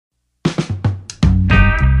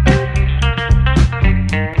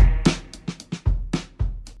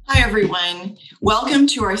everyone. Welcome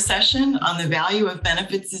to our session on the value of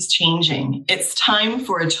benefits is changing. It's time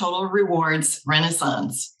for a total rewards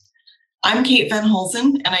renaissance. I'm Kate Van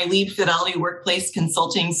Holzen, and I lead Fidelity Workplace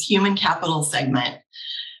Consulting's Human Capital segment.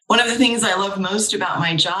 One of the things I love most about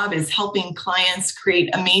my job is helping clients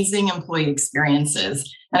create amazing employee experiences.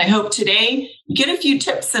 And I hope today you get a few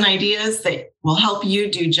tips and ideas that will help you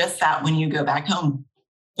do just that when you go back home.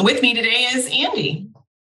 With me today is Andy.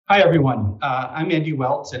 Hi, everyone. I'm Andy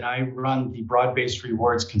Welts, and I run the Broad-Based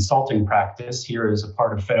Rewards Consulting practice here as a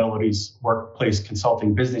part of Fidelity's Workplace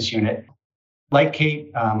Consulting business unit. Like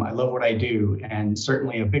Kate, I love what I do, and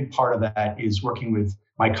certainly a big part of that is working with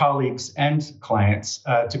my colleagues and clients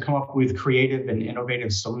to come up with creative and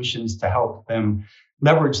innovative solutions to help them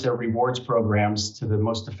leverage their rewards programs to the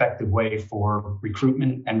most effective way for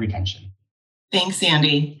recruitment and retention. Thanks,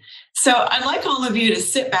 Andy. So I'd like all of you to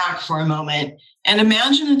sit back for a moment and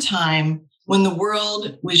imagine a time when the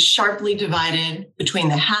world was sharply divided between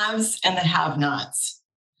the haves and the have-nots,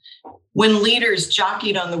 when leaders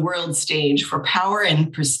jockeyed on the world stage for power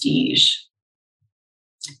and prestige,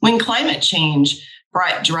 when climate change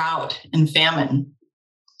brought drought and famine,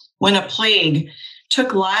 when a plague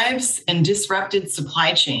took lives and disrupted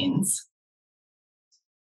supply chains,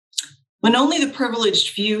 when only the privileged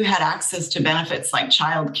few had access to benefits like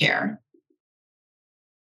childcare,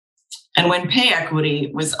 and when pay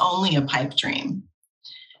equity was only a pipe dream.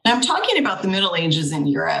 Now, I'm talking about the Middle Ages in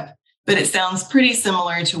Europe, but it sounds pretty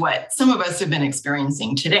similar to what some of us have been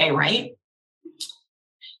experiencing today, right?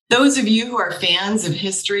 Those of you who are fans of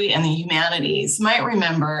history and the humanities might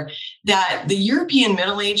remember that the European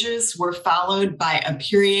Middle Ages were followed by a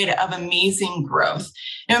period of amazing growth.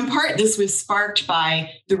 And in part, this was sparked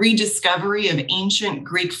by the rediscovery of ancient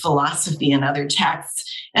Greek philosophy and other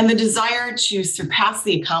texts, and the desire to surpass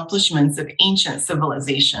the accomplishments of ancient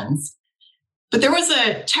civilizations. But there was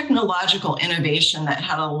a technological innovation that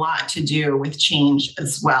had a lot to do with change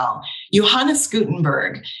as well. Johannes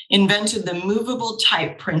Gutenberg invented the movable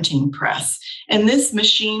type printing press, and this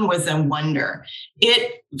machine was a wonder.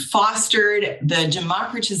 It fostered the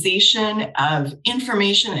democratization of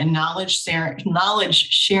information and knowledge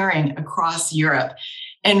sharing across Europe,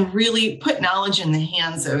 and really put knowledge in the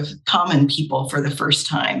hands of common people for the first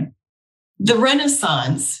time. The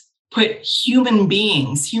Renaissance put human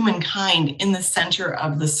beings, humankind, in the center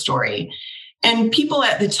of the story. And people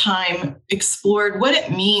at the time explored what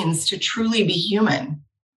it means to truly be human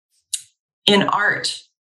in art,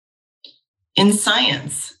 in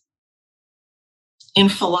science, in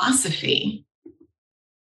philosophy,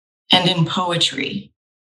 and in poetry.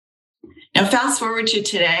 Now, fast forward to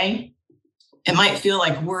today, it might feel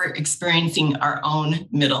like we're experiencing our own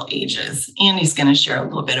Middle Ages. Andy's going to share a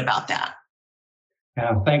little bit about that.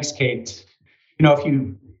 Thanks, Kate. If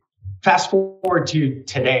you fast forward to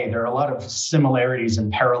today, there are a lot of similarities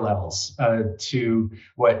and parallels to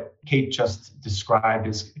what Kate just described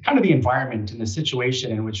as kind of the environment and the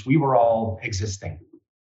situation in which we were all existing.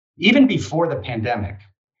 Even before the pandemic,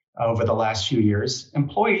 over the last few years,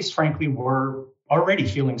 employees, frankly, were already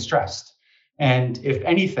feeling stressed. And if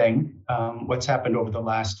anything, what's happened over the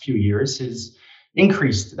last few years is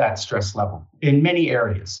increased that stress level in many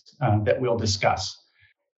areas that we'll discuss.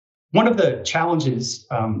 One of the challenges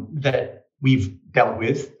that we've dealt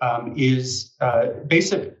with is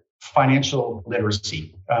basic financial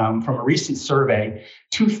literacy. From a recent survey,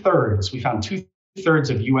 we found two-thirds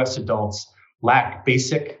of US adults lack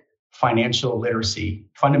basic financial literacy,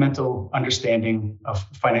 fundamental understanding of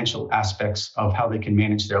financial aspects of how they can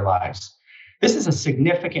manage their lives. This is a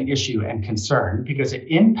significant issue and concern because it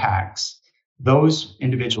impacts those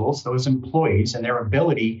individuals, those employees, and their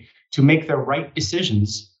ability to make the right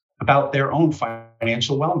decisions about their own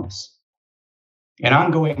financial wellness. An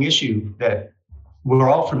ongoing issue that we're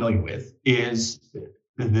all familiar with is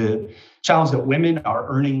the challenge that women are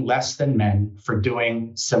earning less than men for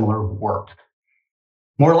doing similar work.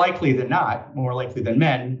 More likely than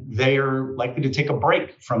men, they are likely to take a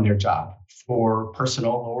break from their job for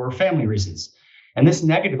personal or family reasons. And this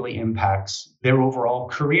negatively impacts their overall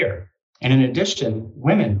career. And in addition,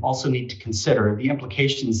 women also need to consider the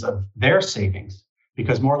implications of their savings,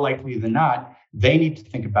 because more likely than not, they need to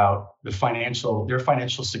think about their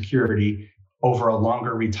financial security over a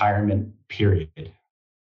longer retirement period.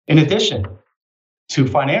 In addition to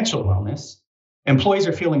financial wellness, employees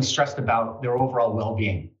are feeling stressed about their overall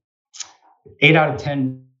well-being. 8 out of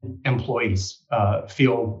 10 employees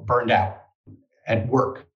feel burned out at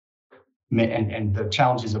work and the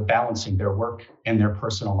challenges of balancing their work and their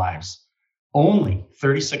personal lives. Only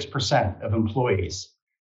 36% of employees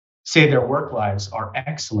say their work lives are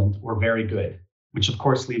excellent or very good, which of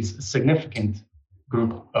course leaves a significant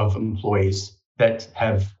group of employees that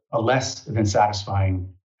have a less than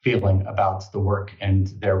satisfying feeling about the work and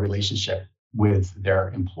their relationship with their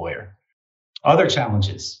employer. Other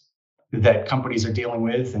challenges that companies are dealing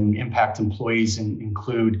with and impact employees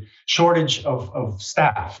include shortage of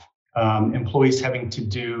staff, employees having to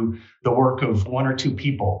do the work of one or two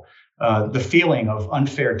people, the feeling of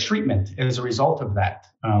unfair treatment as a result of that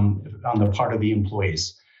on the part of the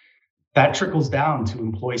employees. That trickles down to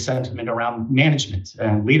employee sentiment around management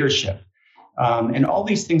and leadership. And all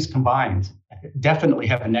these things combined definitely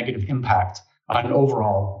have a negative impact on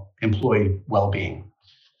overall employee well-being.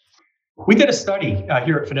 We did a study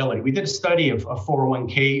here at Fidelity. We did a study of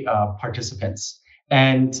 401k participants.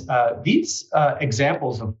 And these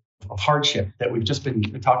examples of hardship that we've just been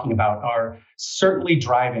talking about are certainly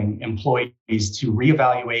driving employees to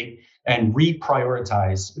reevaluate and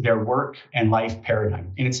reprioritize their work and life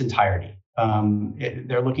paradigm in its entirety.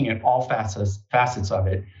 They're looking at all facets of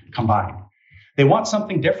it combined. They want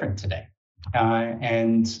something different today.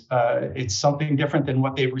 And it's something different than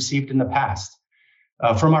what they've received in the past.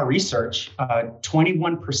 From our research,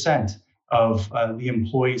 21% of the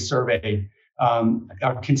employees surveyed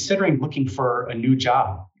are considering looking for a new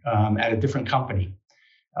job at a different company.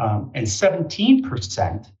 And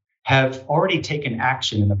 17% have already taken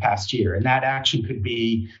action in the past year. And that action could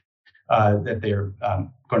be that they're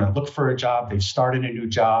going to look for a job, they've started a new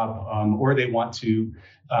job, or they want to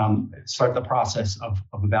start the process of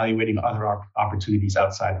evaluating other opportunities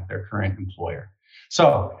outside of their current employer.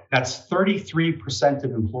 So that's 33%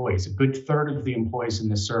 of employees, a good third of the employees in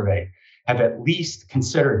this survey, have at least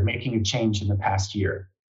considered making a change in the past year.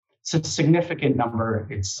 It's a significant number.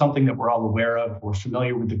 It's something that we're all aware of. We're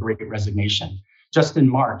familiar with the Great Resignation. Just in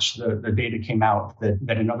March, the data came out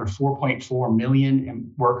that another 4.4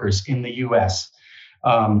 million workers in the US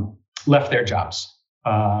left their jobs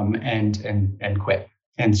and quit.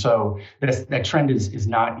 And so that trend is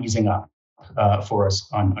not easing up for us,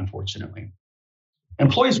 unfortunately.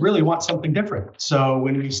 Employees really want something different. So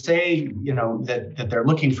when we say, that they're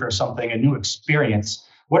looking for something, a new experience,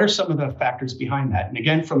 what are some of the factors behind that? And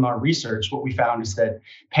again, from our research, what we found is that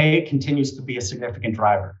pay continues to be a significant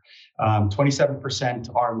driver.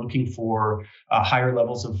 27% are looking for higher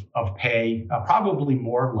levels of pay, probably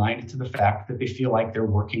more aligned to the fact that they feel like they're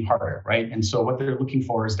working harder, right? And so what they're looking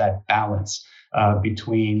for is that balance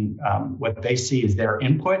between what they see as their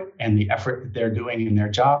input and the effort that they're doing in their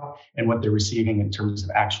job and what they're receiving in terms of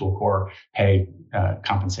actual core pay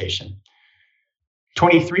compensation.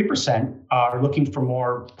 23% are looking for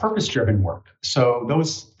more purpose-driven work. So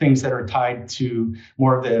those things that are tied to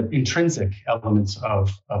more of the intrinsic elements of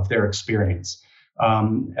their experience,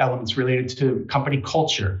 elements related to company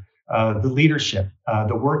culture, the leadership,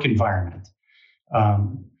 the work environment.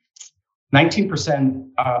 19%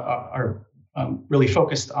 are really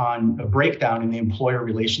focused on a breakdown in the employer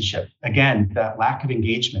relationship. Again, that lack of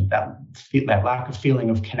engagement, that lack of feeling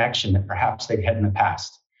of connection that perhaps they've had in the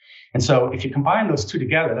past. And so if you combine those two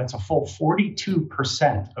together, that's a full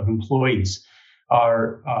 42% of employees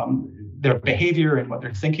are their behavior and what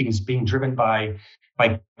they're thinking is being driven by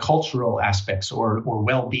cultural aspects or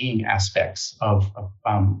well-being aspects of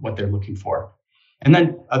what they're looking for. And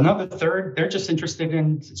then another third, they're just interested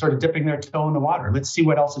in sort of dipping their toe in the water. Let's see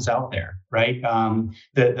what else is out there, right?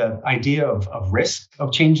 The idea of risk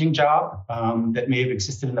of changing job that may have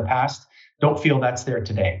existed in the past, don't feel that's there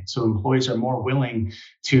today. So employees are more willing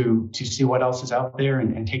to see what else is out there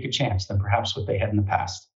and take a chance than perhaps what they had in the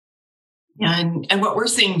past. Yeah, and what we're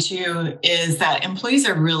seeing too is that employees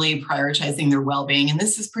are really prioritizing their well-being. And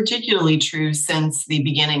this is particularly true since the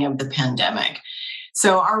beginning of the pandemic.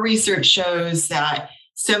 So our research shows that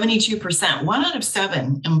 72%, 1 out of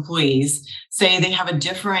 7 employees say they have a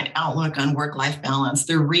different outlook on work-life balance.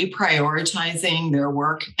 They're reprioritizing their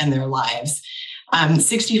work and their lives.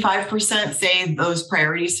 65% say those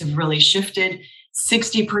priorities have really shifted.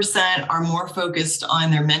 60% are more focused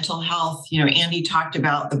on their mental health. Andy talked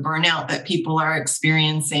about the burnout that people are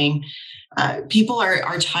experiencing. People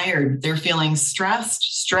are tired. They're feeling stressed,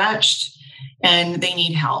 stretched, and they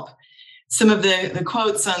need help. Some of the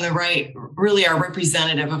quotes on the right really are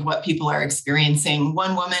representative of what people are experiencing.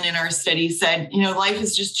 One woman in our study said, life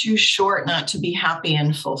is just too short not to be happy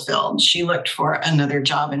and fulfilled. She looked for another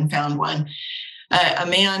job and found one. A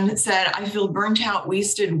man said, I feel burnt out,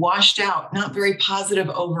 wasted, washed out, not very positive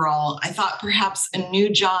overall. I thought perhaps a new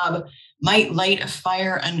job might light a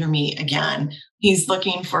fire under me again. He's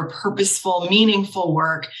looking for purposeful, meaningful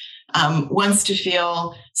work, wants to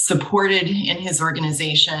feel supported in his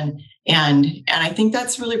organization. And I think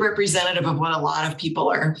that's really representative of what a lot of people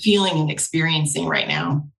are feeling and experiencing right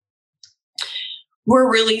now.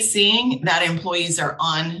 we're really seeing that employees are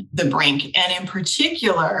on the brink. And in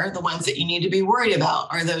particular, the ones that you need to be worried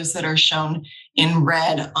about are those that are shown in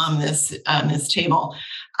red on this table.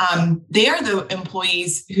 They are the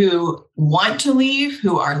employees who want to leave,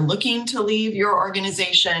 who are looking to leave your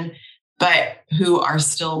organization, but who are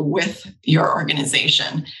still with your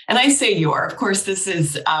organization. And I say your, of course, this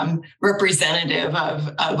is representative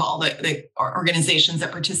of all the organizations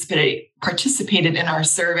that participated in our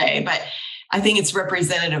survey, but I think it's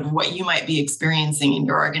representative of what you might be experiencing in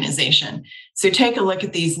your organization. So take a look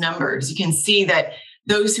at these numbers. You can see that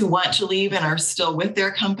those who want to leave and are still with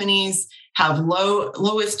their companies have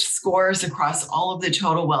lowest scores across all of the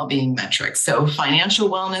total well-being metrics. So financial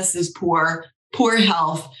wellness is poor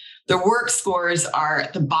health. The work scores are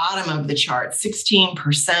at the bottom of the chart,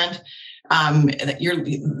 16%.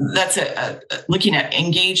 That's looking at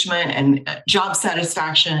engagement and job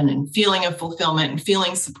satisfaction and feeling of fulfillment and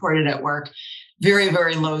feeling supported at work. Very,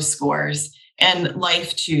 very low scores. And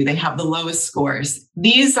life too, they have the lowest scores.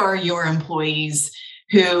 These are your employees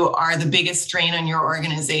who are the biggest strain on your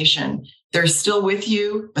organization. They're still with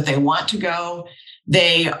you, but they want to go.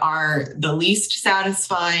 They are the least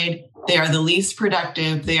satisfied. They are the least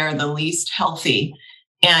productive. They are the least healthy.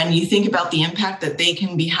 And you think about the impact that they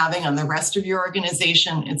can be having on the rest of your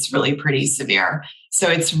organization, it's really pretty severe. So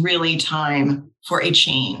it's really time for a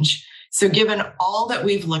change. So given all that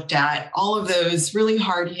we've looked at, all of those really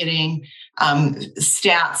hard-hitting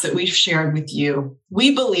stats that we've shared with you,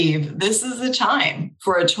 we believe this is the time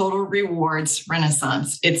for a total rewards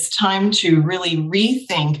renaissance. It's time to really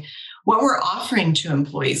rethink what we're offering to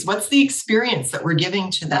employees. What's the experience that we're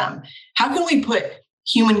giving to them? How can we put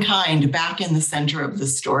humankind back in the center of the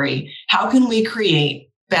story? How can we create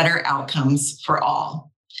better outcomes for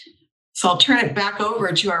all? So I'll turn it back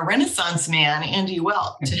over to our Renaissance man, Andy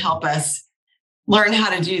Welk, to help us learn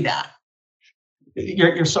how to do that.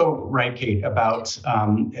 You're so right, Kate, about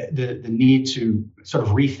the need to sort of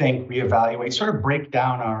rethink, reevaluate, sort of break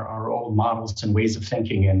down our old models and ways of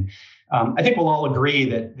thinking. And I think we'll all agree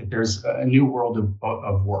that there's a new world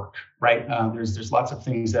of work, right? There's lots of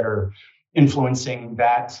things that are influencing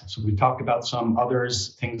that. So we talked about some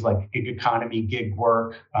others, things like gig economy, gig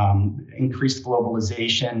work, increased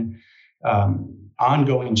globalization,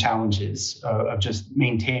 ongoing challenges of just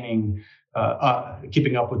maintaining,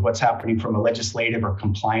 keeping up with what's happening from a legislative or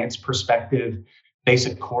compliance perspective,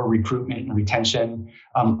 basic core recruitment and retention.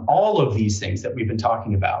 All of these things that we've been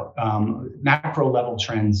talking about, macro level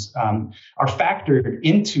trends, are factored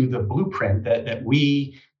into the blueprint that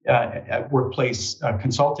we at Workplace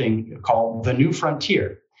Consulting call the New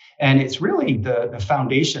Frontier. And it's really the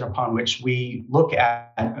foundation upon which we look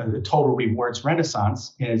at the total rewards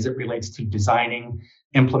renaissance as it relates to designing,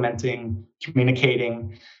 implementing,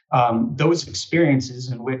 communicating those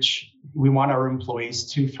experiences in which we want our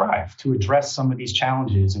employees to thrive, to address some of these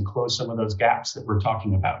challenges and close some of those gaps that we're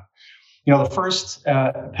talking about. You know, the first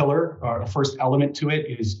pillar or the first element to it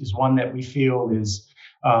is one that we feel is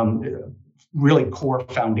really core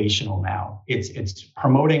foundational now. It's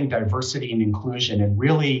promoting diversity and inclusion and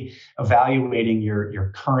really evaluating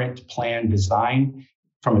your current plan design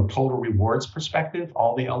from a total rewards perspective,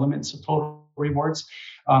 all the elements of total rewards,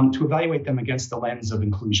 to evaluate them against the lens of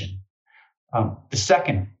inclusion. The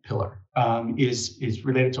second pillar is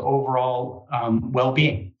related to overall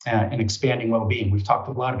well-being and expanding well-being. We've talked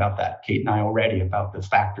a lot about that, Kate and I already, about the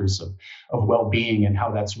factors of well-being and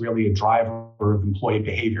how that's really a driver of employee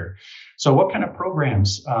behavior. So what kind of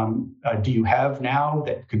programs do you have now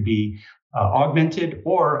that could be augmented,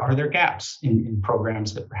 or are there gaps in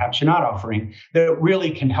programs that perhaps you're not offering that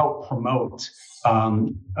really can help promote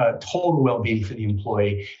total well-being for the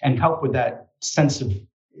employee and help with that sense of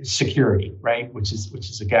security, right? Which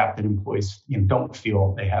is a gap that employees don't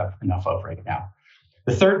feel they have enough of right now.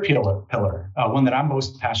 The third pillar, one that I'm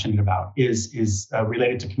most passionate about, is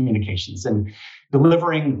related to communications and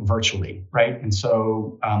delivering virtually, right? And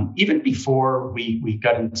so even before we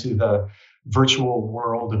got into the virtual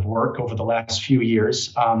world of work over the last few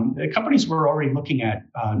years, companies were already looking at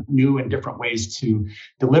new and different ways to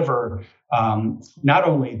deliver not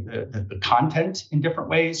only the content in different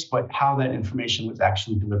ways, but how that information was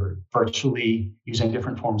actually delivered virtually using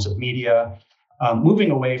different forms of media, moving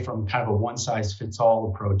away from kind of a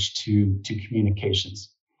one-size-fits-all approach to communications.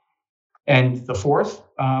 And the fourth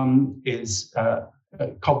is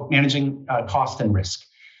called managing cost and risk.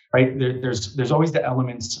 Right, there's always the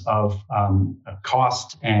elements of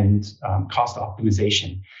cost and cost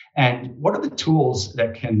optimization. And what are the tools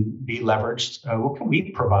that can be leveraged? What can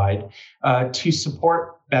we provide to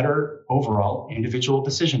support better overall individual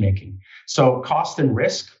decision making? So cost and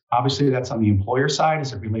risk Obviously, that's on the employer side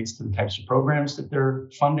as it relates to the types of programs that they're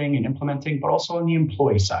funding and implementing, but also on the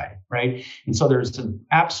employee side, right? And so there's an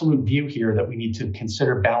absolute view here that we need to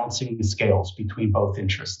consider balancing the scales between both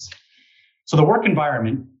interests. So the work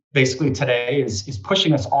environment basically today is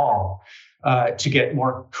pushing us all to get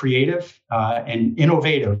more creative and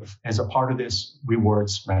innovative as a part of this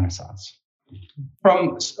rewards renaissance.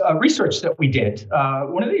 From research that we did,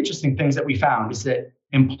 one of the interesting things that we found is that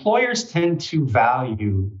employers tend to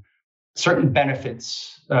value certain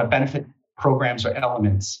benefit programs or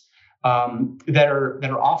elements that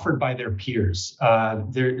are offered by their peers.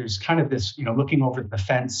 There's kind of this, looking over the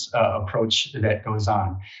fence approach that goes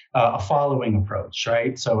on, a following approach,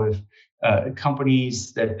 right? So if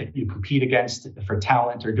companies that you compete against for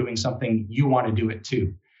talent are doing something, you want to do it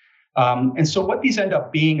too. And so what these end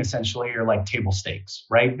up being essentially are like table stakes,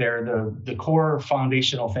 right? They're the core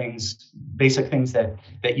foundational things, basic things that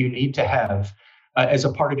you need to have as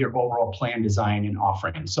a part of your overall plan design and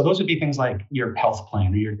offering. So those would be things like your health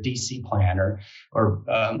plan or your DC plan or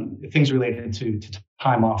things related to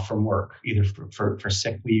time off from work, either for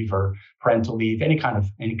sick leave or parental leave, any kind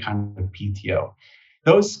of PTO.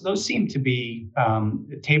 Those seem to be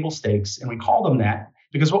table stakes, and we call them that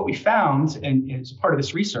because what we found, and as part of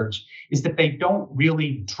this research, is that they don't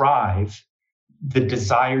really drive the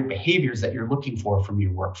desired behaviors that you're looking for from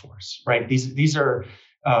your workforce, right? These are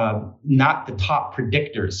not the top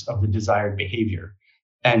predictors of the desired behavior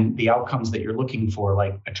and the outcomes that you're looking for,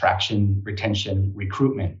 like attraction, retention,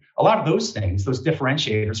 recruitment. A lot of those things, those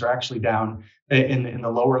differentiators, are actually down in the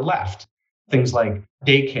lower left. Things like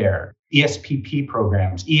daycare, ESPP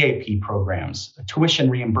programs, EAP programs, tuition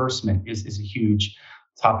reimbursement is a huge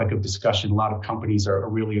topic of discussion. A lot of companies are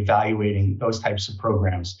really evaluating those types of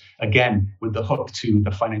programs, again, with the hook to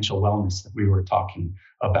the financial wellness that we were talking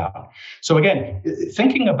about. So again,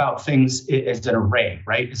 thinking about things as an array,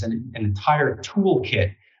 right, as an entire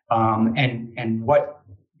toolkit, and what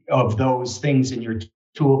of those things in your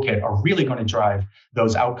toolkit are really going to drive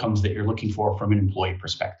those outcomes that you're looking for from an employee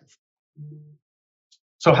perspective.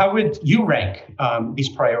 So how would you rank these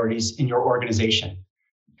priorities in your organization?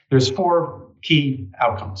 There's 4 key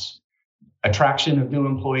outcomes: attraction of new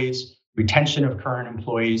employees, retention of current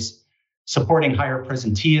employees, supporting higher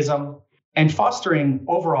presenteeism, and fostering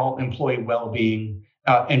overall employee well-being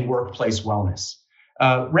and workplace wellness.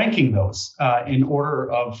 Ranking those in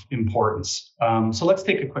order of importance. So let's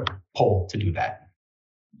take a quick poll to do that.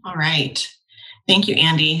 All right. Thank you,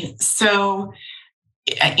 Andy. So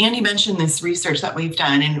Andy mentioned this research that we've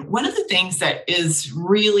done, and one of the things that is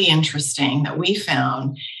really interesting that we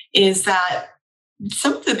found is that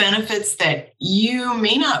some of the benefits that you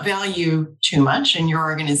may not value too much in your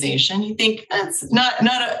organization, you think that's not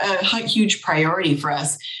a huge priority for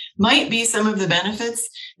us, might be some of the benefits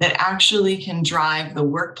that actually can drive the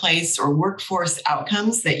workplace or workforce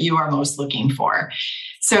outcomes that you are most looking for.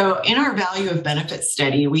 So in our value of benefits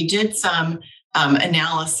study, we did some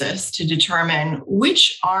analysis to determine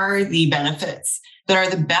which are the benefits that are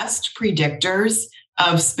the best predictors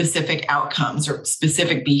of specific outcomes or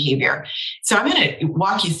specific behavior. So I'm going to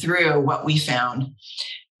walk you through what we found.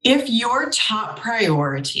 If your top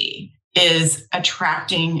priority is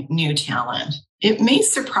attracting new talent, it may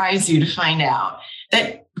surprise you to find out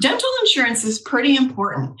that dental insurance is pretty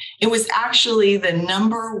important. It was actually the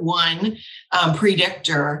number one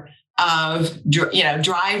predictor of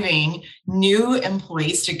driving new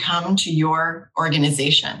employees to come to your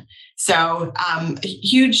organization. So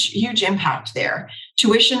huge impact there.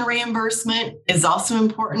 Tuition reimbursement is also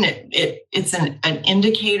important. It's an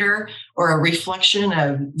indicator or a reflection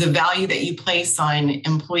of the value that you place on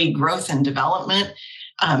employee growth and development.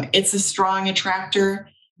 It's a strong attractor.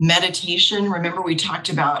 Meditation, remember we talked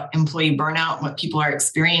about employee burnout, what people are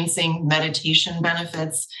experiencing. Meditation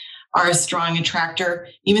benefits are a strong attractor.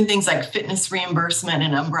 Even things like fitness reimbursement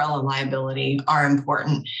and umbrella liability are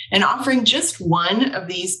important. And offering just one of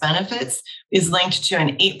these benefits is linked to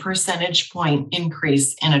an 8 percentage point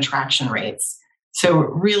increase in attraction rates. So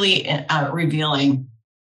really revealing.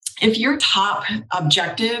 If your top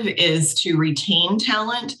objective is to retain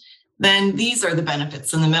talent, then these are the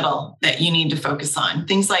benefits in the middle that you need to focus on.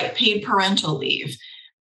 Things like paid parental leave,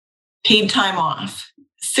 paid time off,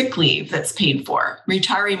 sick leave that's paid for,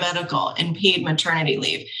 retiree medical, and paid maternity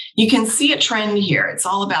leave. You can see a trend here. It's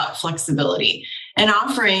all about flexibility. And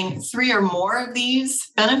offering 3 or more of these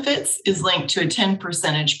benefits is linked to a 10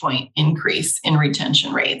 percentage point increase in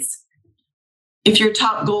retention rates. If your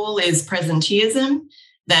top goal is presenteeism,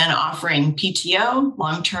 then offering PTO,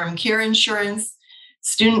 long-term care insurance,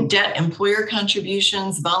 student debt, employer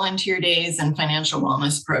contributions, volunteer days, and financial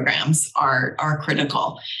wellness programs are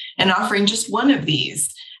critical. And offering just one of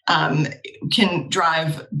these can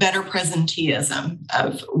drive better presenteeism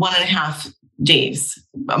of 1.5 days,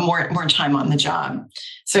 more time on the job.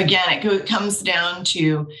 So again, it comes down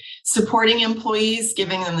to supporting employees,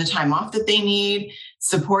 giving them the time off that they need,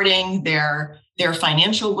 supporting their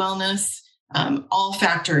financial wellness, all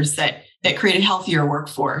factors that create a healthier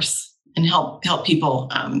workforce and help people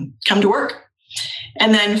come to work.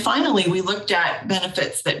 And then finally, we looked at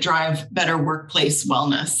benefits that drive better workplace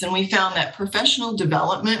wellness. And we found that professional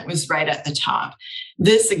development was right at the top.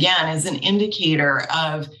 This, again, is an indicator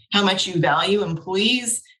of how much you value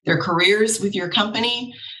employees, their careers with your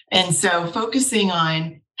company. And so focusing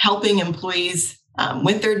on helping employees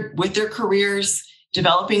with their careers,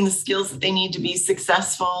 developing the skills that they need to be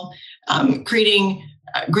successful, creating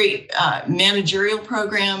great managerial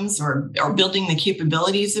programs or building the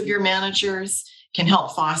capabilities of your managers can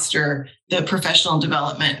help foster the professional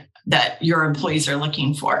development that your employees are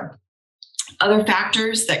looking for. Other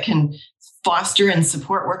factors that can foster and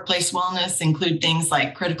support workplace wellness include things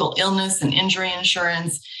like critical illness and injury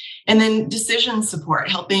insurance, and then decision support,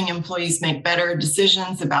 helping employees make better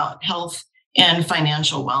decisions about health and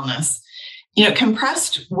financial wellness.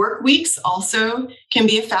 Compressed work weeks also can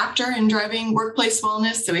be a factor in driving workplace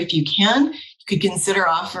wellness. So if you can, you could consider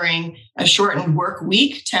offering a shortened work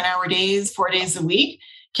week, 10-hour days, 4 days a week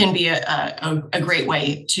can be a great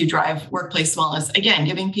way to drive workplace wellness. Again,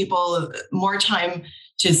 giving people more time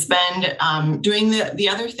to spend doing the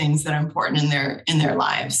other things that are important in their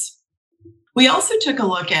lives. We also took a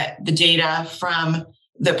look at the data from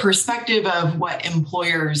the perspective of what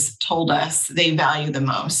employers told us they value the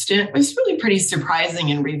most. And it was really pretty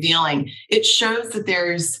surprising and revealing. It shows that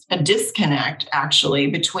there's a disconnect,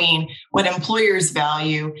 actually, between what employers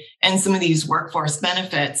value and some of these workforce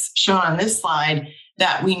benefits shown on this slide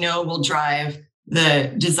that we know will drive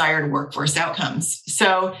the desired workforce outcomes.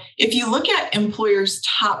 So if you look at employers'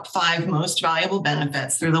 top 5 most valuable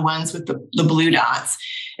benefits, they're the ones with the blue dots.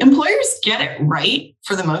 Employers get it right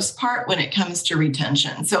for the most part when it comes to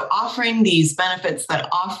retention. So offering these benefits that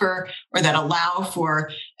offer or that allow for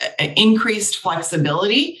increased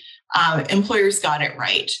flexibility, employers got it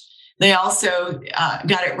right. They also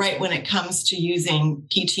got it right when it comes to using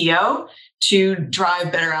PTO to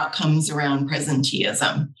drive better outcomes around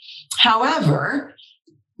presenteeism. However,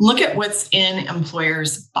 look at what's in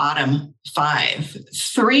employers' bottom 5.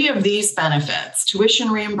 3 of these benefits, tuition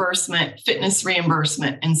reimbursement, fitness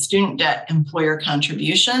reimbursement, and student debt employer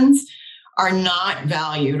contributions, are not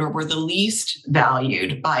valued or were the least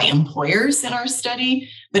valued by employers in our study.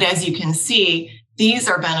 But as you can see, these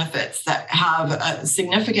are benefits that have a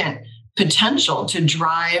significant potential to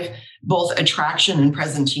drive both attraction and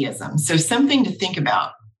presenteeism. So something to think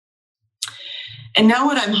about. And now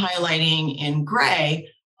what I'm highlighting in gray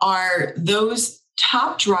are those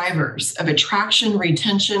top drivers of attraction,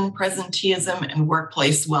 retention, presenteeism, and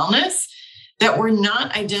workplace wellness that were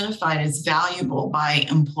not identified as valuable by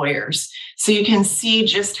employers. So you can see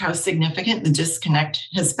just how significant the disconnect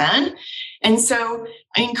has been. And so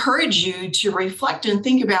I encourage you to reflect and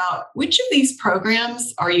think about which of these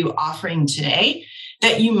programs are you offering today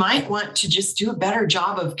that you might want to just do a better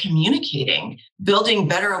job of communicating, building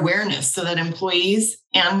better awareness so that employees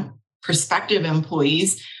and prospective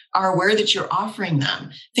employees are aware that you're offering them.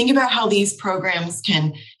 Think about how these programs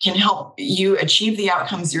can help you achieve the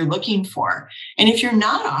outcomes you're looking for. And if you're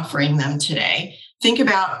not offering them today, think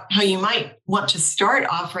about how you might want to start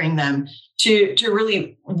offering them to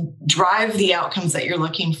really drive the outcomes that you're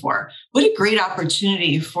looking for. What a great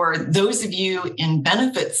opportunity for those of you in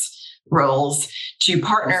benefits roles to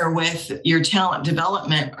partner with your talent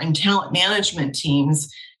development and talent management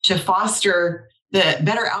teams to foster the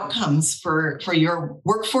better outcomes for your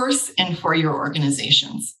workforce and for your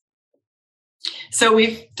organizations. So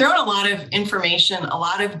we've thrown a lot of information, a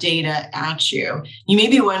lot of data at you. You may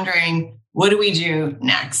be wondering, what do we do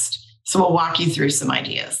next? So we'll walk you through some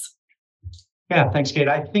ideas. Yeah, thanks, Kate.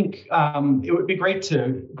 I think it would be great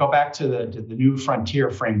to go back to the new frontier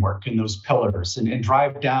framework and those pillars and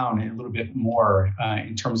drive down a little bit more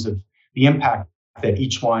in terms of the impact that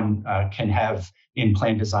each one can have in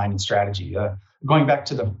plan design and strategy. Going back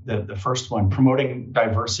to the first one, promoting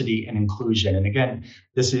diversity and inclusion. And again,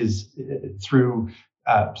 this is through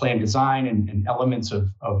plan design and elements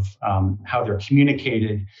of how they're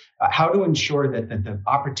communicated, how to ensure that the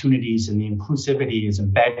opportunities and the inclusivity is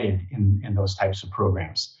embedded in those types of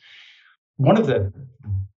programs. One of the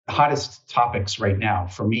hottest topics right now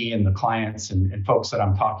for me and the clients and folks that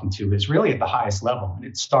I'm talking to is really at the highest level. And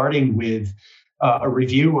it's starting with a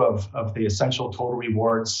review of the essential total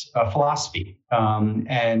rewards philosophy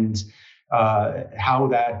and how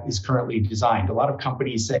that is currently designed. A lot of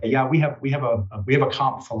companies say, "Yeah, we have a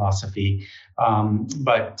comp philosophy,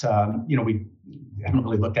 but we haven't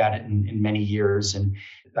really looked at it in many years." And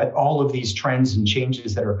all of these trends and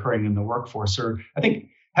changes that are occurring in the workforce are, I think,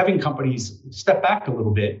 having companies step back a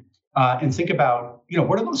little bit and think about,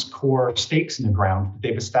 what are those core stakes in the ground that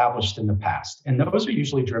they've established in the past? And those are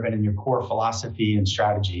usually driven in your core philosophy and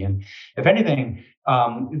strategy. And if anything,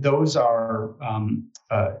 those are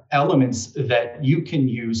elements that you can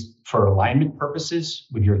use for alignment purposes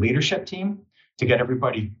with your leadership team to get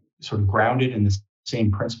everybody sort of grounded in the same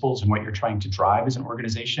principles and what you're trying to drive as an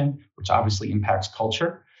organization, which obviously impacts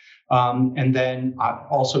culture. And then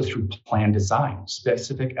also through plan design,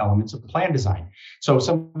 specific elements of plan design. So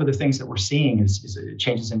some of the things that we're seeing is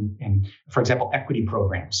changes in, for example, equity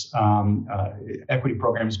programs. Equity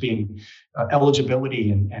programs being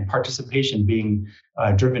eligibility and participation being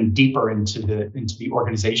driven deeper into the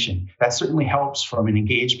organization. That certainly helps from an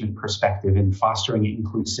engagement perspective in fostering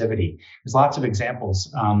inclusivity. There's lots of examples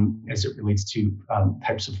as it relates to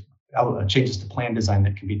types of changes to plan design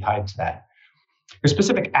that can be tied to that. There's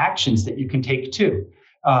specific actions that you can take too.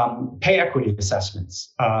 Pay equity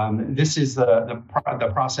assessments. This is the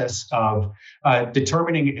process of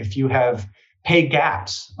determining if you have pay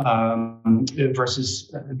gaps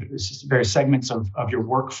versus various segments of your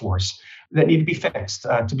workforce that need to be fixed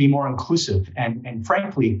to be more inclusive and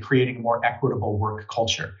frankly, creating a more equitable work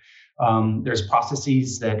culture. There's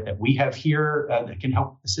processes that we have here that can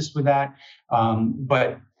help assist with that.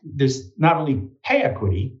 But there's not only pay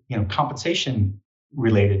equity, compensation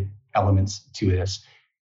related elements to this.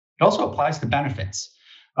 It also applies to benefits.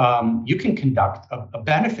 You can conduct a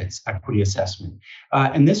benefits equity assessment,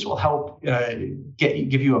 and this will help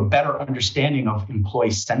give you a better understanding of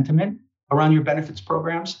employee sentiment around your benefits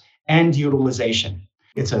programs and utilization.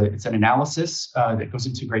 It's an analysis that goes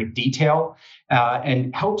into great detail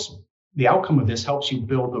and helps. The outcome of this helps you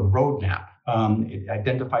build a roadmap. It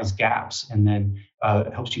identifies gaps and then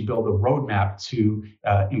helps you build a roadmap to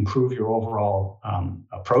improve your overall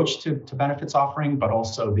approach to benefits offering, but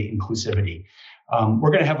also the inclusivity.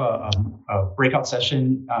 We're going to have a breakout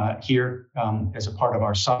session here as a part of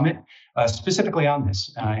our summit, specifically on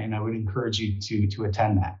this, and I would encourage you to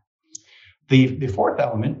attend that. The fourth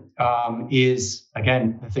element is,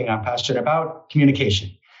 again, the thing I'm passionate about,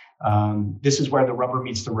 communication. This is where the rubber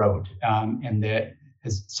meets the road. And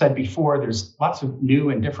as said before, there's lots of new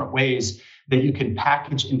and different ways that you can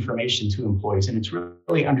package information to employees. And it's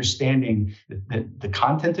really understanding the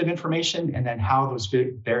content of information and then how those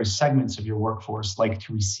various segments of your workforce like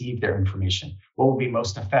to receive their information. What will be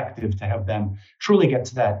most effective to have them truly get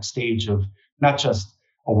to that stage of not just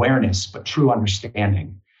awareness, but true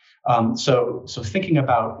understanding. So thinking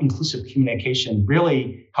about inclusive communication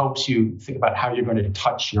really helps you think about how you're going to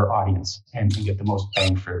touch your audience and get the most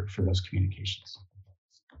bang for those communications.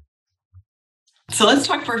 So let's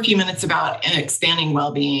talk for a few minutes about expanding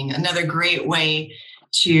well-being, another great way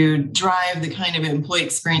to drive the kind of employee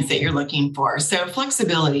experience that you're looking for. So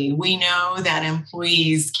flexibility, we know that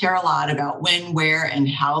employees care a lot about when, where, and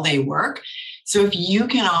how they work. So if you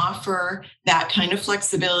can offer that kind of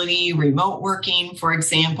flexibility, remote working, for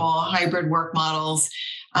example, hybrid work models,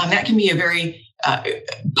 that can be a very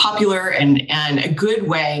popular and a good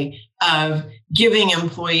way of giving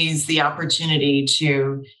employees the opportunity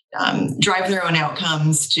to drive their own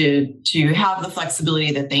outcomes, to have the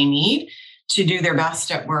flexibility that they need to do their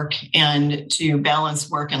best at work and to balance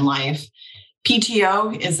work and life.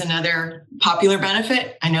 PTO is another popular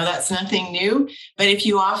benefit. I know that's nothing new, but if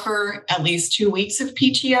you offer at least 2 weeks of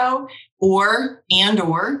PTO or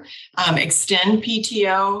extend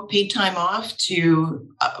PTO, paid time off, to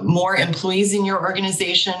more employees in your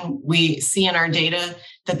organization, we see in our data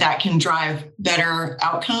that can drive better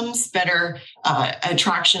outcomes, better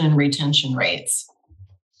attraction and retention rates.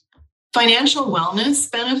 Financial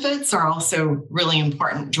wellness benefits are also really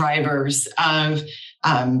important drivers of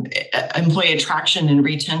employee attraction and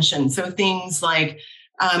retention. So things like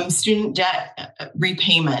student debt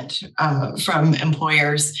repayment from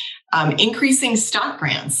employers, increasing stock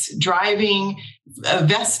grants, driving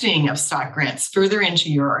vesting of stock grants further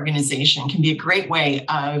into your organization can be a great way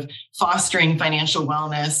of fostering financial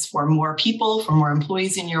wellness for more people, for more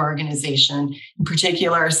employees in your organization. In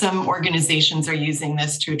particular, some organizations are using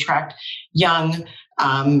this to attract a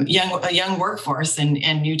young workforce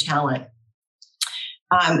and new talent.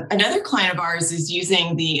 Another client of ours is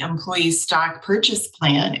using the employee stock purchase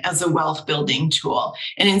plan as a wealth building tool.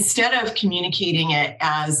 And instead of communicating it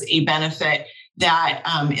as a benefit that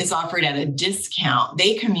is offered at a discount,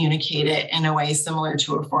 they communicate it in a way similar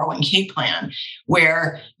to a 401k plan,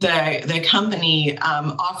 where the company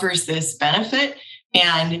offers this benefit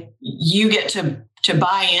and you get to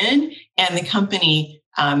buy in, and the company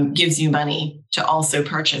gives you money to also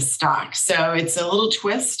purchase stock. So it's a little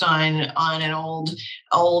twist on an old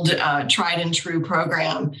tried and true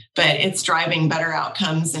program, but it's driving better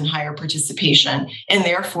outcomes and higher participation, and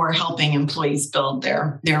therefore helping employees build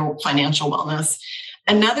their financial wellness.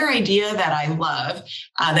 Another idea that I love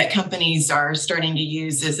that companies are starting to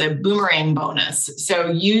use is a boomerang bonus. So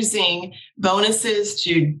using bonuses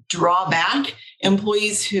to draw back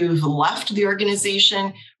employees who've left the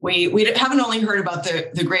organization. We haven't only heard about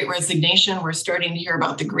the great resignation, we're starting to hear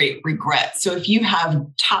about the great regret. So if you have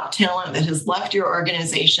top talent that has left your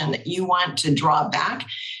organization that you want to draw back,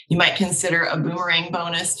 you might consider a boomerang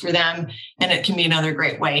bonus for them. And it can be another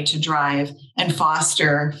great way to drive and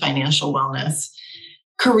foster financial wellness.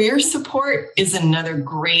 Career support is another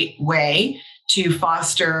great way to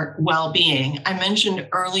foster well-being. I mentioned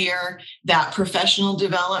earlier that professional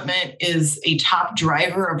development is a top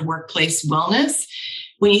driver of workplace wellness.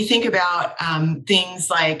 When you think about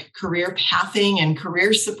things like career pathing and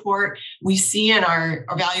career support, we see in our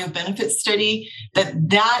value of benefits study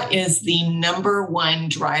that is the number one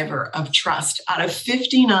driver of trust. Out of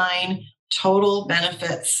 59 total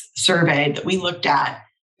benefits surveyed that we looked at,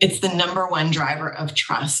 it's the number one driver of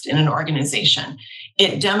trust in an organization.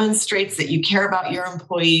 It demonstrates that you care about your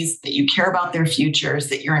employees, that you care about their futures,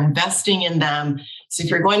 that you're investing in them. So if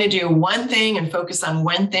you're going to do one thing and focus on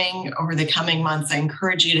one thing over the coming months, I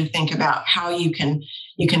encourage you to think about how you can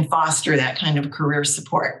foster that kind of career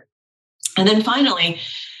support. And then finally,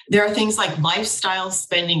 there are things like lifestyle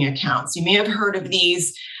spending accounts. You may have heard of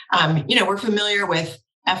these. We're familiar with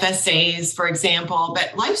FSAs, for example,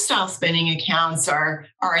 but lifestyle spending accounts are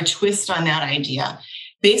a twist on that idea.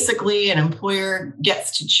 Basically, an employer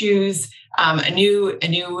gets to choose a new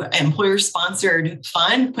employer-sponsored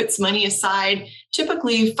fund, puts money aside,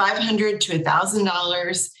 typically $500 to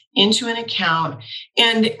 $1,000 into an account.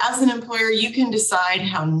 And as an employer, you can decide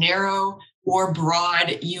how narrow or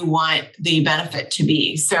broad you want the benefit to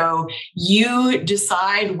be. So you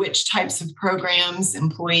decide which types of programs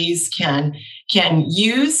employees can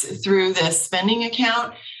use through this spending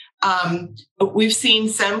account. We've seen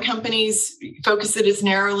some companies focus it as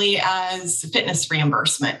narrowly as fitness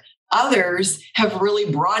reimbursement. Others have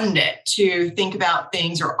really broadened it to think about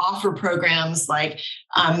things or offer programs like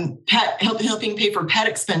helping pay for pet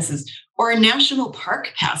expenses or national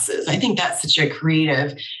park passes. I think that's such a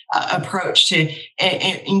creative approach to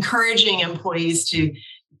encouraging employees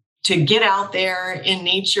to get out there in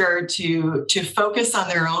nature, to focus on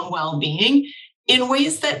their own well-being in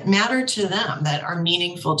ways that matter to them, that are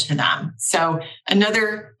meaningful to them. So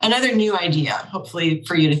another new idea, hopefully,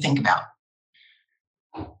 for you to think about.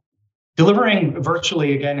 Delivering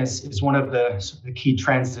virtually, again, is one of the key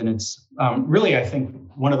trends, and it's really, I think,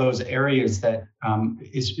 one of those areas that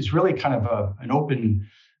is really kind of an open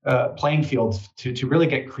playing field to really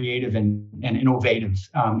get creative and innovative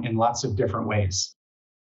in lots of different ways.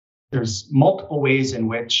 There's multiple ways in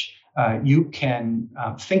which you can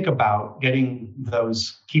think about getting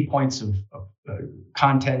those key points of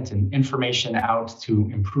content and information out to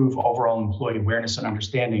improve overall employee awareness and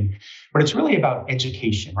understanding. But it's really about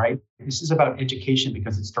education, right? This is about education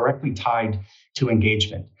because it's directly tied to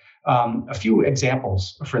engagement. A few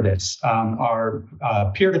examples for this are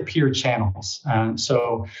peer-to-peer channels.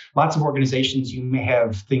 So lots of organizations, you may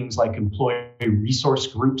have things like employee resource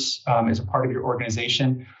groups as a part of your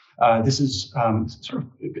organization. This is sort of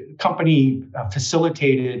company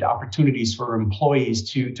facilitated opportunities for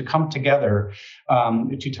employees to come together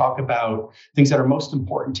to talk about things that are most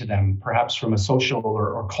important to them, perhaps from a social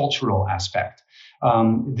or cultural aspect.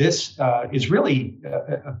 This is really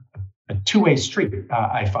a two-way street,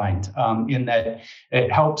 I find, in that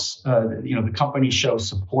it helps the company show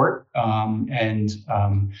support and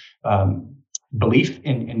belief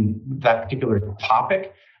in that particular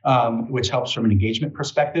topic. Which helps from an engagement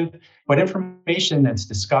perspective. But information that's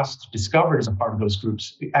discovered as a part of those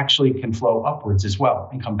groups actually can flow upwards as well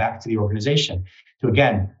and come back to the organization to,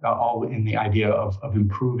 again, all in the idea of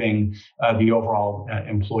improving the overall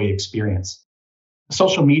employee experience.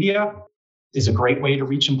 Social media is a great way to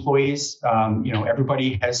reach employees.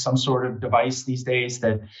 Everybody has some sort of device these days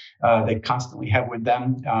that they constantly have with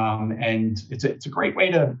them, and it's a great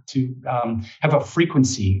way to have a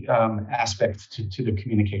frequency aspect to the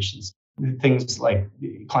communications. things like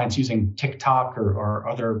clients using TikTok or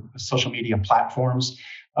other social media platforms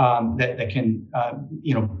that can,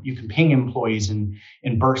 you can ping employees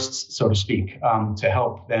in bursts, so to speak, to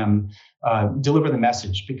help them deliver the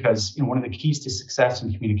message. Because one of the keys to success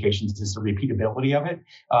in communications is the repeatability of it.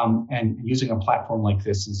 And using a platform like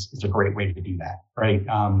this is a great way to do that, right?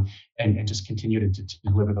 And just continue to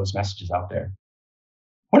deliver those messages out there.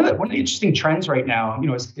 One of the interesting trends right now,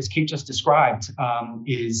 as Kate just described,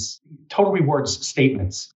 is total rewards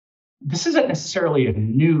statements. This isn't necessarily a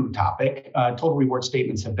new topic. Total reward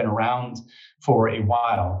statements have been around for a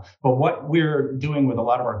while, but what we're doing with a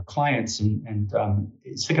lot of our clients and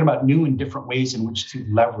is thinking about new and different ways in which to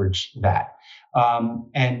leverage that.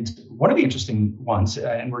 And one of the interesting ones,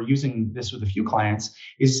 and we're using this with a few clients,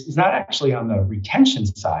 is not actually on the retention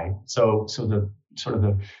side. So the sort of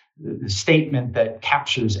the statement that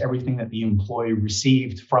captures everything that the employee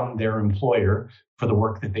received from their employer for the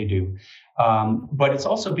work that they do. But it's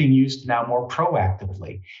also being used now more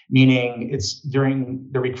proactively, meaning it's during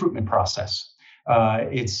the recruitment process.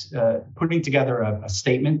 It's putting together a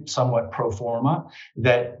statement, somewhat pro forma,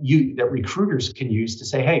 that recruiters can use to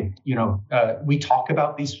say, hey, we talk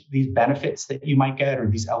about these benefits that you might get, or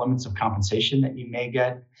these elements of compensation that you may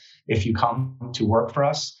get if you come to work for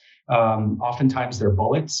us. Oftentimes they're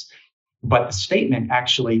bullets, but the statement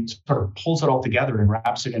actually sort of pulls it all together and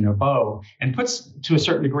wraps it in a bow and puts, to a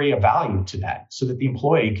certain degree, a value to that, so that the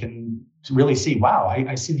employee can really see, wow,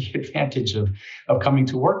 I see the advantage of coming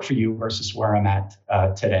to work for you versus where I'm at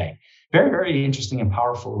today. Very, very interesting and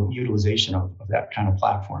powerful utilization of that kind of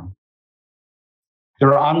platform.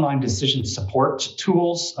 There are online decision support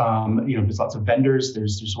tools. There's lots of vendors.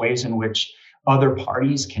 There's ways in which other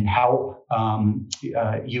parties can help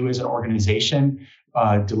you as an organization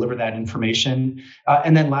deliver that information.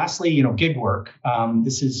 And then lastly, gig work.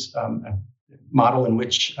 This is a model in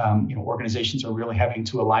which organizations are really having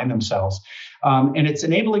to align themselves. And it's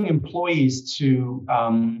enabling employees to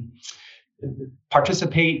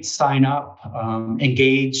participate, sign up,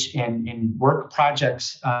 engage in work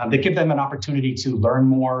projects that give them an opportunity to learn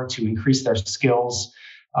more, to increase their skills.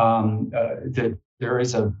 There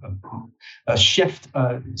is a shift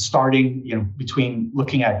starting, between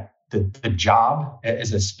looking at the job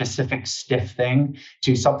as a specific stiff thing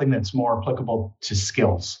to something that's more applicable to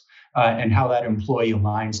skills and how that employee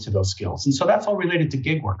aligns to those skills. And so that's all related to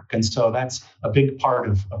gig work. And so that's a big part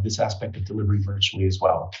of this aspect of delivering virtually as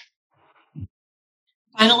well.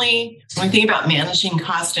 Finally, when we think about managing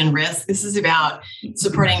cost and risk, this is about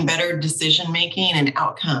supporting better decision-making and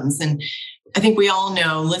outcomes. And I think we all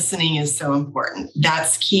know listening is so important.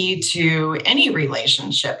 That's key to any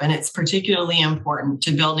relationship, and it's particularly important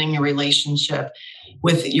to building a relationship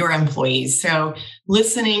with your employees. So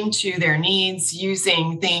listening to their needs,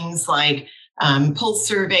 using things like pulse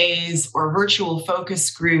surveys or virtual focus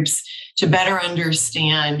groups to better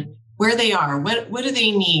understand where they are, what do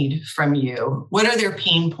they need from you, what are their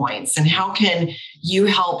pain points, and how can you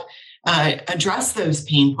help address those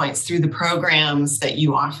pain points through the programs that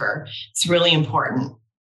you offer. It's really important.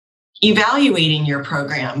 Evaluating your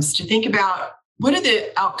programs to think about what are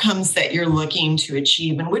the outcomes that you're looking to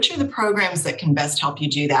achieve and which are the programs that can best help you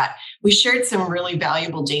do that. We shared some really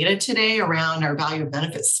valuable data today around our value of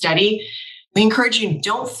benefits study. We encourage you,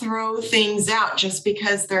 don't throw things out just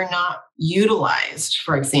because they're not utilized.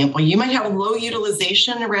 For example, you might have low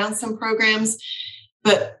utilization around some programs,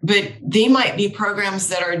 but they might be programs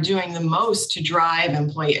that are doing the most to drive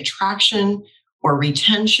employee attraction or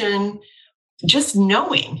retention. Just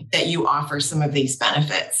knowing that you offer some of these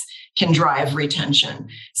benefits can drive retention.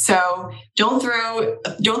 So don't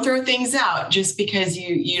throw things out just because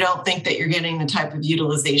you don't think that you're getting the type of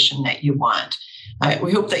utilization that you want.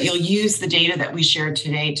 We hope that you'll use the data that we shared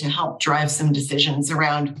today to help drive some decisions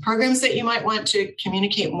around programs that you might want to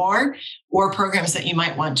communicate more or programs that you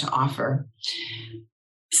might want to offer.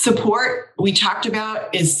 Support, we talked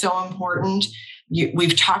about, is so important.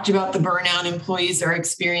 We've talked about the burnout employees are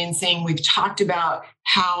experiencing. We've talked about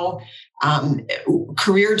how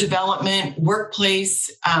career development, workplace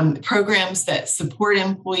programs that support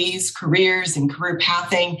employees' careers and career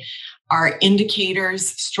pathing are indicators,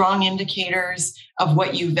 strong indicators of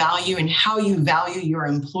what you value and how you value your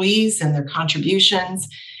employees and their contributions.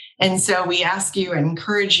 And so we ask you and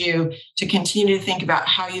encourage you to continue to think about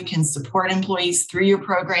how you can support employees through your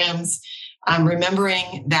programs,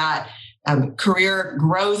 remembering that career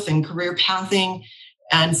growth and career pathing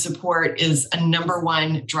and support is a number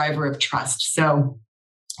one driver of trust. So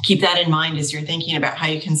keep that in mind as you're thinking about how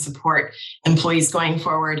you can support employees going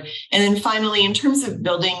forward. And then finally, in terms of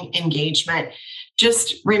building engagement,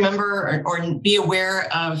 just remember or be aware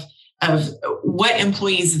of what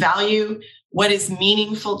employees value, what is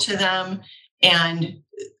meaningful to them, and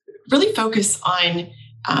really focus on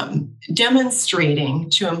demonstrating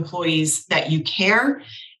to employees that you care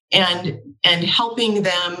and helping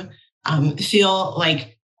them feel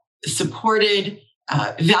like supported,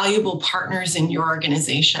 valuable partners in your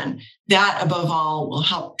organization. That, above all, will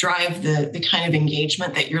help drive the kind of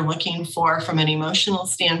engagement that you're looking for from an emotional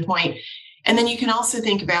standpoint. And then you can also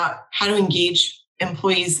think about how to engage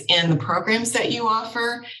employees in the programs that you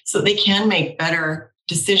offer so they can make better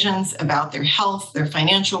decisions about their health, their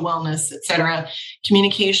financial wellness, et cetera.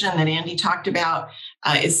 Communication that Andy talked about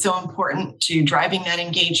is so important to driving that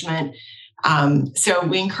engagement. So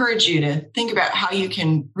we encourage you to think about how you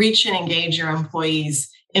can reach and engage your employees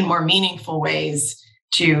in more meaningful ways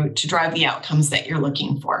to drive the outcomes that you're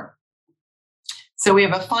looking for. So we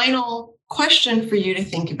have a final question for you to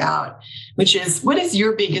think about, which is, what is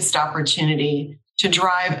your biggest opportunity to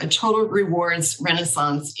drive a total rewards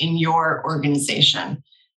renaissance in your organization?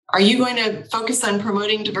 Are you going to focus on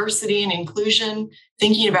promoting diversity and inclusion,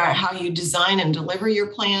 thinking about how you design and deliver your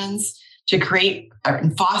plans to create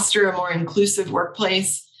and foster a more inclusive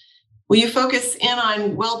workplace? Will you focus in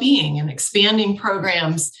on well-being and expanding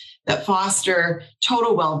programs that foster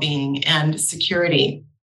total well-being and security?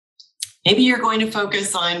 Maybe you're going to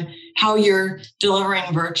focus on how you're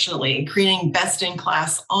delivering virtually, creating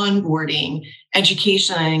best-in-class onboarding,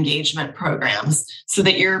 education, and engagement programs so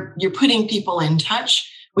that you're putting people in touch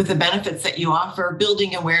with the benefits that you offer,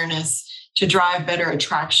 building awareness to drive better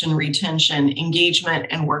attraction, retention, engagement,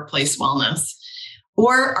 and workplace wellness.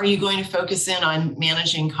 Or are you going to focus in on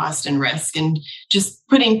managing cost and risk and just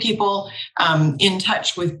putting people in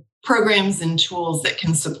touch with programs and tools that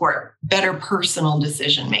can support better personal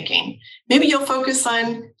decision making? Maybe you'll focus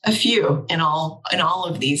on a few in all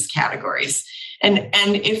of these categories. And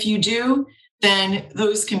if you do, then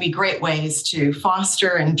those can be great ways to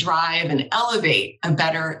foster and drive and elevate a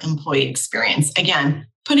better employee experience. Again,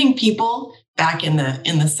 putting people back in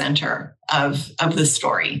the center of the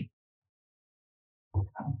story.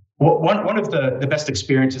 Well, one of the best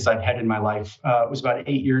experiences I've had in my life was about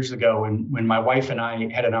 8 years ago when my wife and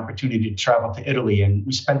I had an opportunity to travel to Italy, and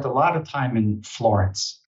we spent a lot of time in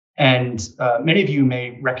Florence. And many of you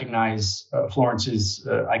may recognize Florence's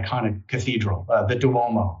iconic cathedral, the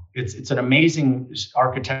Duomo. It's an amazing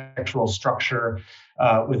architectural structure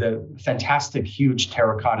with a fantastic, huge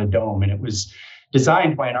terracotta dome. And it was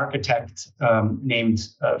designed by an architect named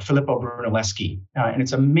Filippo Brunelleschi. And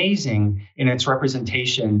it's amazing in its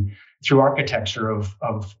representation through architecture of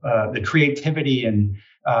the creativity and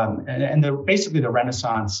basically the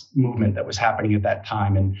Renaissance movement that was happening at that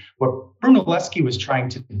time. And what Brunelleschi was trying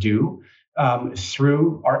to do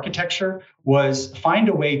through architecture was find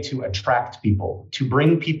a way to attract people, to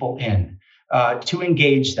bring people in, to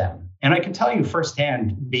engage them. And I can tell you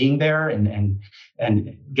firsthand, being there and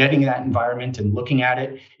getting that environment and looking at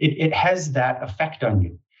it, it has that effect on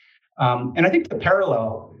you. And I think the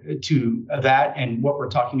parallel to that and what we're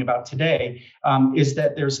talking about today is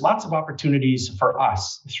that there's lots of opportunities for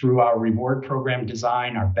us through our reward program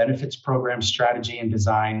design, our benefits program strategy and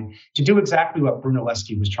design, to do exactly what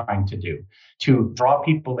Brunelleschi was trying to do, to draw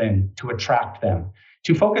people in, to attract them,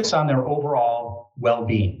 to focus on their overall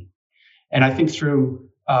well-being. And I think through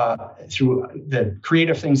the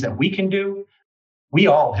creative things that we can do, we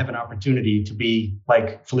all have an opportunity to be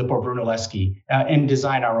like Filippo Brunelleschi and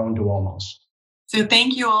design our own Duomos. So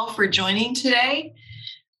thank you all for joining today.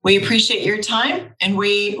 We appreciate your time, and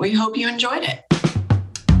we hope you enjoyed it.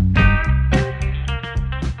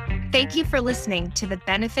 Thank you for listening to the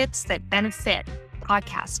Benefits That Benefit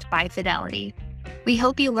podcast by Fidelity. We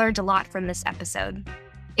hope you learned a lot from this episode.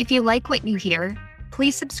 If you like what you hear,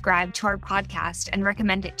 please subscribe to our podcast and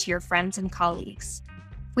recommend it to your friends and colleagues.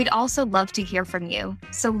 We'd also love to hear from you,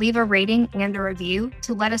 so leave a rating and a review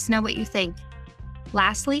to let us know what you think.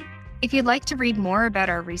 Lastly, if you'd like to read more about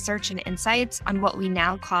our research and insights on what we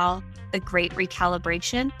now call the Great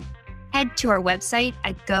Recalibration, head to our website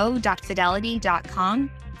at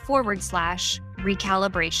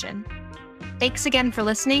go.fidelity.com/recalibration. Thanks again for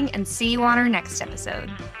listening, and see you on our next episode.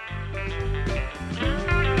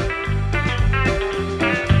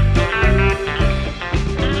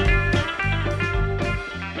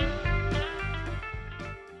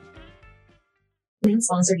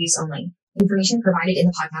 Sponsored use only. Information provided in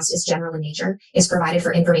the podcast is general in nature, is provided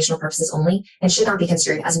for informational purposes only, and should not be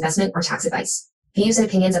construed as investment or tax advice. Views and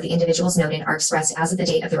opinions of the individuals noted are expressed as of the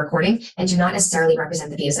date of the recording and do not necessarily represent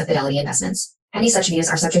the views of Fidelity Investments. Any such views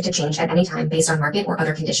are subject to change at any time based on market or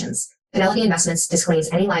other conditions. Fidelity Investments disclaims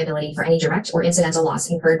any liability for any direct or incidental loss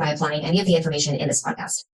incurred by applying any of the information in this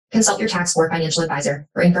podcast. Consult your tax or financial advisor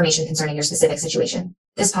for information concerning your specific situation.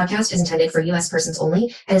 This podcast is intended for U.S. persons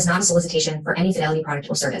only and is not a solicitation for any Fidelity product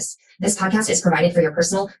or service. This podcast is provided for your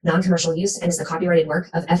personal, non-commercial use and is the copyrighted work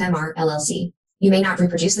of FMR LLC. You may not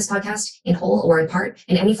reproduce this podcast in whole or in part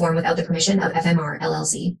in any form without the permission of FMR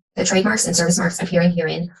LLC. The trademarks and service marks appearing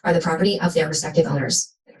herein are the property of their respective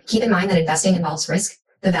owners. Keep in mind that investing involves risk.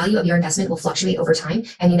 The value of your investment will fluctuate over time,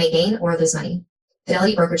 and you may gain or lose money.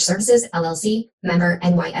 Fidelity Brokerage Services, LLC, member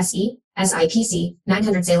NYSE, SIPC,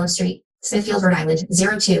 900 Salem Street, Smithfield, Rhode Island,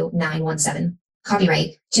 02917.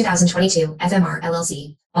 Copyright 2022 FMR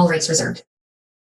LLC. All rights reserved.